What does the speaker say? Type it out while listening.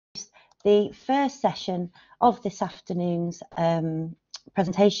the first session of this afternoon's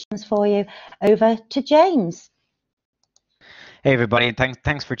presentations for you. Over to James. Hey everybody, and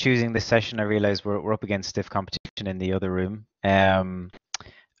thanks for choosing this session. I realize we're up against stiff competition in the other room. I'll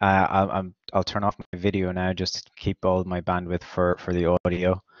turn off my video now just to keep all my bandwidth for the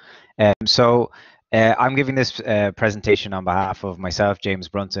audio. I'm giving this presentation on behalf of myself, James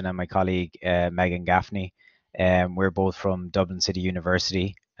Brunton, and my colleague Megan Gaffney. We're both from Dublin City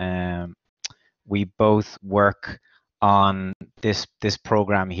University. We both work on this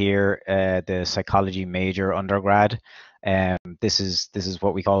program here, the psychology major undergrad. This is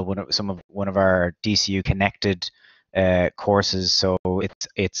what we call one of our DCU connected courses. So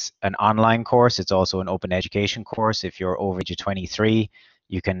it's an online course. It's also an open education course. If you're over age of 23,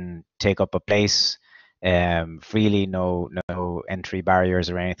 you can take up a place freely, no entry barriers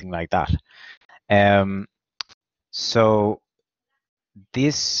or anything like that. So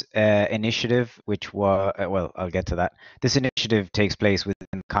this initiative, which was, well, I'll get to that. This initiative takes place within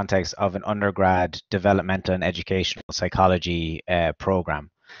the context of an undergrad developmental and educational psychology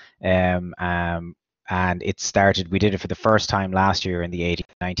program. And it started, we did it for the first time last year in the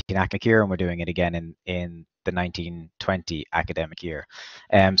 18-19 academic year, and we're doing it again in the 19-20 academic year.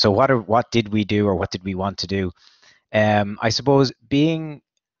 So what did we do, or what did we want to do? I suppose being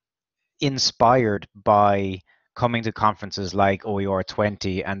inspired by coming to conferences like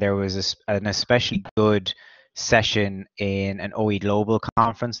O-045, and there was an especially good session in an OE Global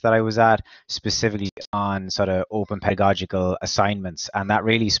conference that I was at, specifically on sort of open pedagogical assignments, and that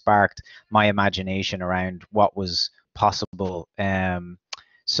really sparked my imagination around what was possible.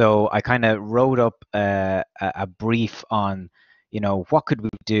 So I kind of wrote up a brief on, what could we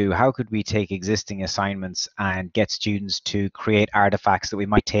do? How could we take existing assignments and get students to create artifacts that we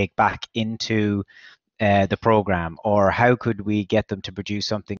might take back into the program, or how could we get them to produce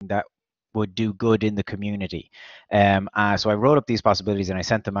something that would do good in the community? So I wrote up these possibilities and I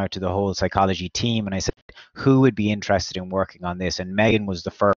sent them out to the whole psychology team, and I said, who would be interested in working on this? And Megan was the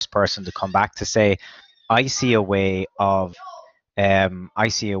first person to come back to say, I see a way of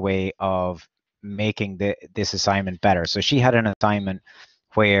making this assignment better. So she had an assignment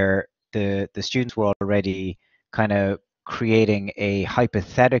where the students were already kind of creating a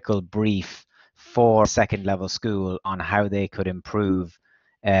hypothetical brief for second level school on how they could improve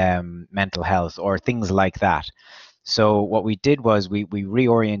mental health or things like that. So what we did was we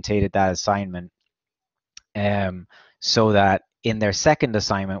reorientated that assignment so that in their second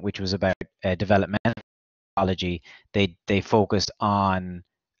assignment, which was about developmental psychology, they focused on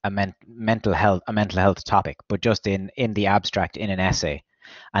a mental health topic, but just in the abstract, in an essay.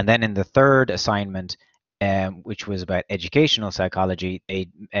 And then in the third assignment, which was about educational psychology, they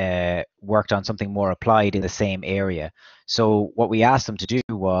worked on something more applied in the same area. So what we asked them to do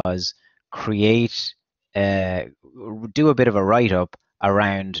was do a bit of a write-up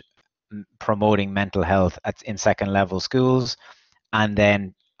around promoting mental health in second level schools, and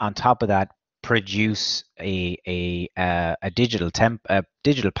then on top of that, produce a digital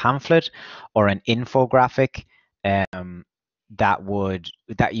pamphlet or an infographic that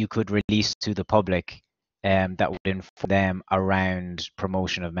you could release to the public, that would inform them around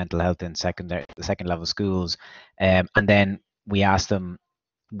promotion of mental health in second level schools. And then we asked them,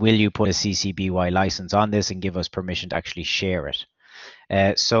 will you put a CC-BY license on this and give us permission to actually share it?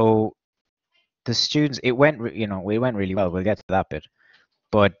 So the students, it went really well. We'll get to that bit.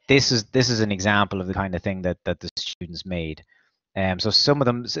 But this is an example of the kind of thing that the students made. So some of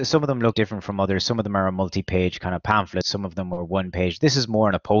them look different from others. Some of them are a multi-page kind of pamphlet. Some of them were one page. This is more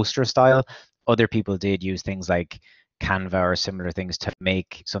in a poster style. Other people did use things like Canva or similar things to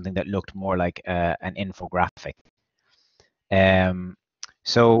make something that looked more like an infographic.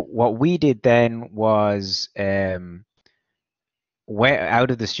 So what we did then was, out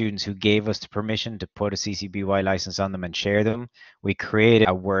of the students who gave us the permission to put a CC-BY license on them and share them, we created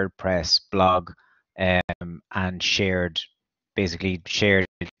a WordPress blog and shared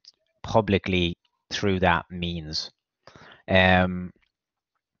it publicly through that means.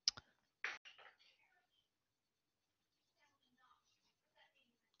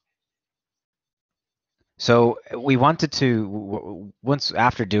 So we wanted to, once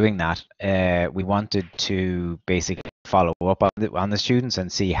after doing that, we wanted to basically follow up on the students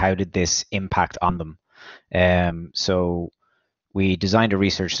and see how did this impact on them. So we designed a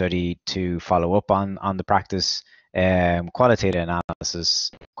research study to follow up on the practice, qualitative analysis,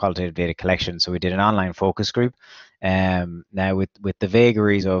 qualitative data collection. So we did an online focus group. Now with the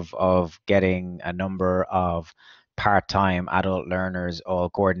vagaries of getting a number of part-time adult learners all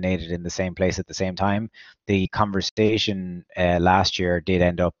coordinated in the same place at the same time. The conversation last year did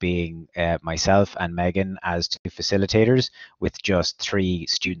end up being myself and Megan as two facilitators with just 3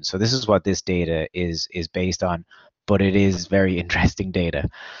 students. So this is what this data is based on, but it is very interesting data.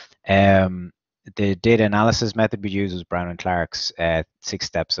 The data analysis method we use was Brown and Clark's 6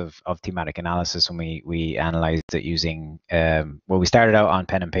 steps of thematic analysis, and we analyzed it using, well, we started out on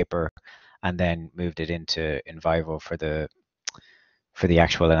pen and paper and then moved it into Envivo for the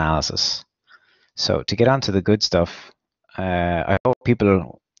actual analysis. So to get on to the good stuff, I hope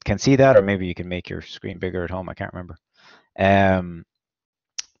people can see that, or maybe you can make your screen bigger at home, I can't remember.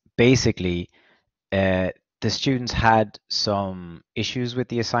 Basically, the students had some issues with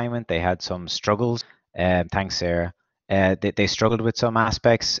the assignment. They had some struggles. Thanks, Sarah. They struggled with some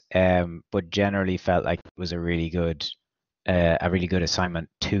aspects, but generally felt like it was a really good assignment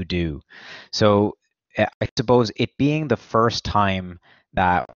to do. So I suppose it being the first time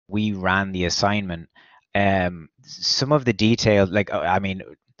that we ran the assignment, some of the detail, like, I mean,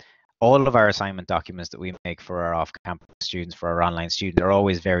 all of our assignment documents that we make for our off-campus students, for our online students, are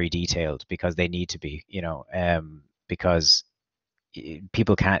always very detailed because they need to be, because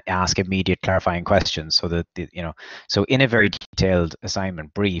people can't ask immediate clarifying questions. So that, so in a very detailed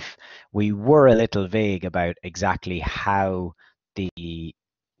assignment brief, we were a little vague about exactly how the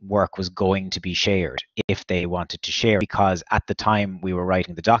work was going to be shared, if they wanted to share, because at the time we were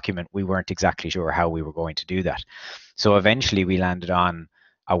writing the document, we weren't exactly sure how we were going to do that. So eventually we landed on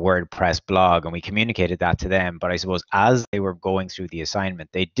a WordPress blog and we communicated that to them. But I suppose as they were going through the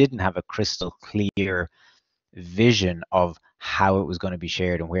assignment, they didn't have a crystal clear vision of how it was going to be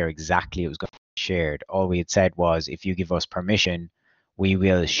shared and where exactly it was going to be shared. All we had said was, if you give us permission, we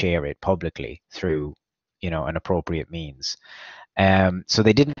will share it publicly through, an appropriate means. So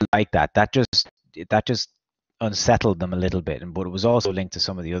they didn't like that. That just unsettled them a little bit, but it was also linked to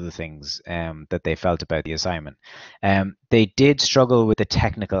some of the other things that they felt about the assignment. They did struggle with the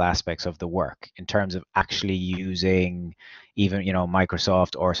technical aspects of the work in terms of actually using even,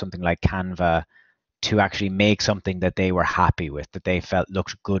 Microsoft or something like Canva to actually make something that they were happy with, that they felt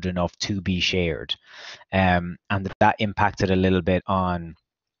looked good enough to be shared. And that impacted a little bit on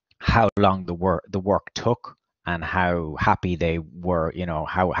how long the work took and how happy they were,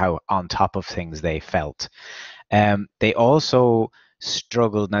 how on top of things they felt. They also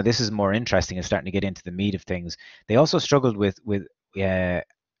struggled, now this is more interesting and starting to get into the meat of things. They also struggled with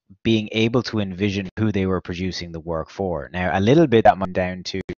being able to envision who they were producing the work for. Now, a little bit that went down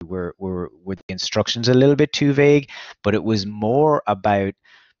to were the instructions a little bit too vague, but it was more about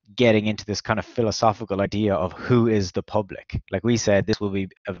getting into this kind of philosophical idea of who is the public. Like we said, this will be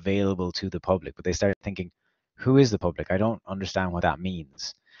available to the public, but they started thinking, who is the public? I don't understand what that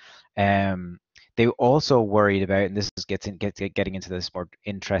means. They also worried about, and this is getting into this more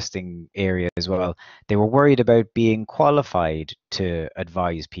interesting area as well, they were worried about being qualified to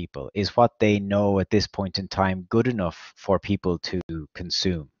advise people. Is what they know at this point in time good enough for people to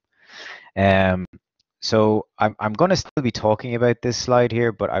consume? So I'm going to still be talking about this slide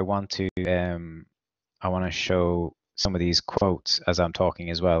here, but I want to show some of these quotes as I'm talking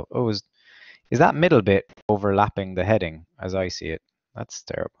as well. Oh, is that middle bit overlapping the heading as I see it? That's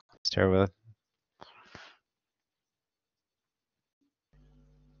terrible. It's terrible.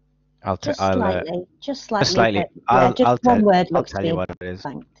 Just slightly. I'll one word looks tell you what it is.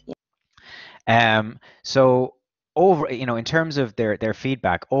 Yeah. So over, in terms of their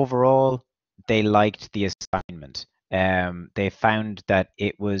feedback, overall, they liked the assignment. They found that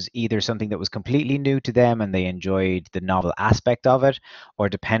it was either something that was completely new to them and they enjoyed the novel aspect of it, or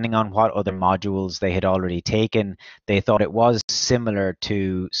depending on what other modules they had already taken, they thought it was similar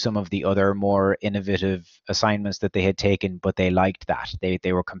to some of the other more innovative assignments that they had taken, but they liked that.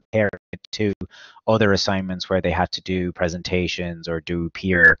 They were comparing it to other assignments where they had to do presentations or do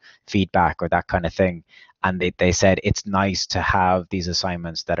peer feedback or that kind of thing. And they said it's nice to have these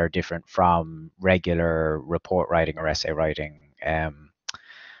assignments that are different from regular report writing or essay writing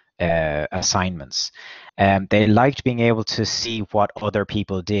assignments. They liked being able to see what other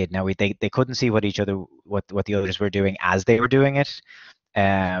people did. Now they couldn't see what the others were doing as they were doing it,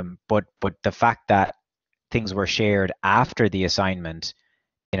 but the fact that things were shared after the assignment,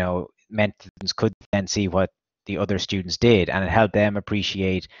 meant students could then see what the other students did, and it helped them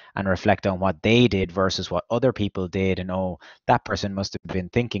appreciate and reflect on what they did versus what other people did, and that person must have been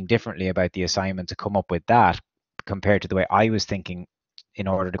thinking differently about the assignment to come up with that compared to the way I was thinking in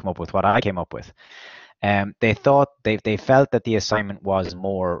order to come up with what I came up with. They felt that the assignment was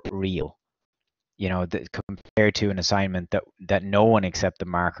more real, compared to an assignment that no one except the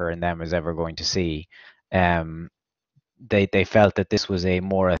marker and them is ever going to see. they felt that this was a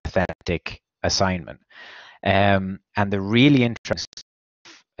more authentic assignment. And the really interesting,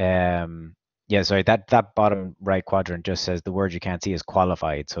 yeah, sorry, that bottom right quadrant just says the word you can't see is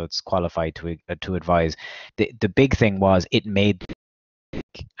qualified, so it's qualified to advise. The big thing was it made,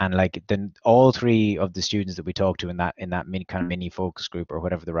 and like then all three of the students that we talked to in that mini focus group, or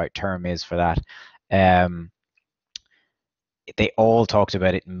whatever the right term is for that, they all talked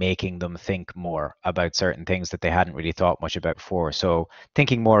about it making them think more about certain things that they hadn't really thought much about before. So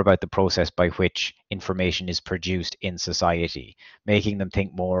thinking more about the process by which information is produced in society, making them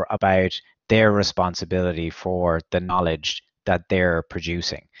think more about their responsibility for the knowledge that they're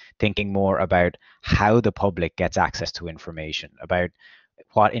producing, thinking more about how the public gets access to information, about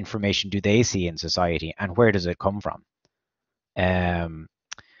what information do they see in society and where does it come from.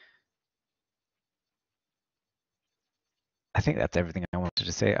 I think that's everything I wanted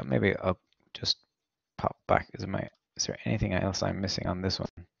to say. Maybe I'll just pop back. Is there anything else I'm missing on this one?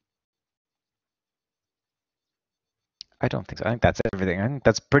 I don't think so. I think that's everything. I think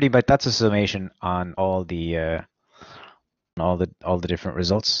that's pretty much, that's a summation on all the different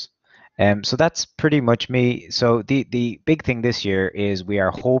results. So that's pretty much me. So the big thing this year is we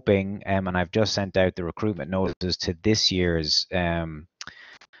are hoping, and I've just sent out the recruitment notices to this year's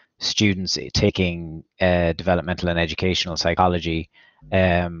students taking developmental and educational psychology,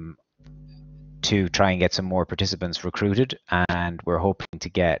 to try and get some more participants recruited, and we're hoping to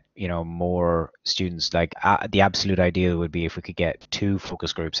get more students. Like the absolute ideal would be if we could get 2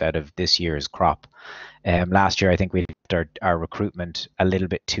 focus groups out of this year's crop. Last year I think we did our recruitment a little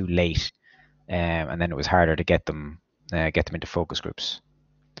bit too late, and then it was harder to get them into focus groups.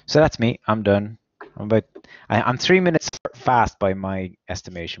 So that's me. I'm done. I'm 3 minutes fast by my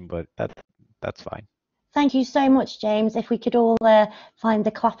estimation, but that's fine. Thank you so much, James. If we could all find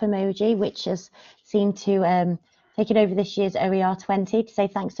the clap emoji, which has seemed to take it over this year's OER 20, to say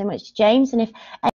thanks so much to James. And if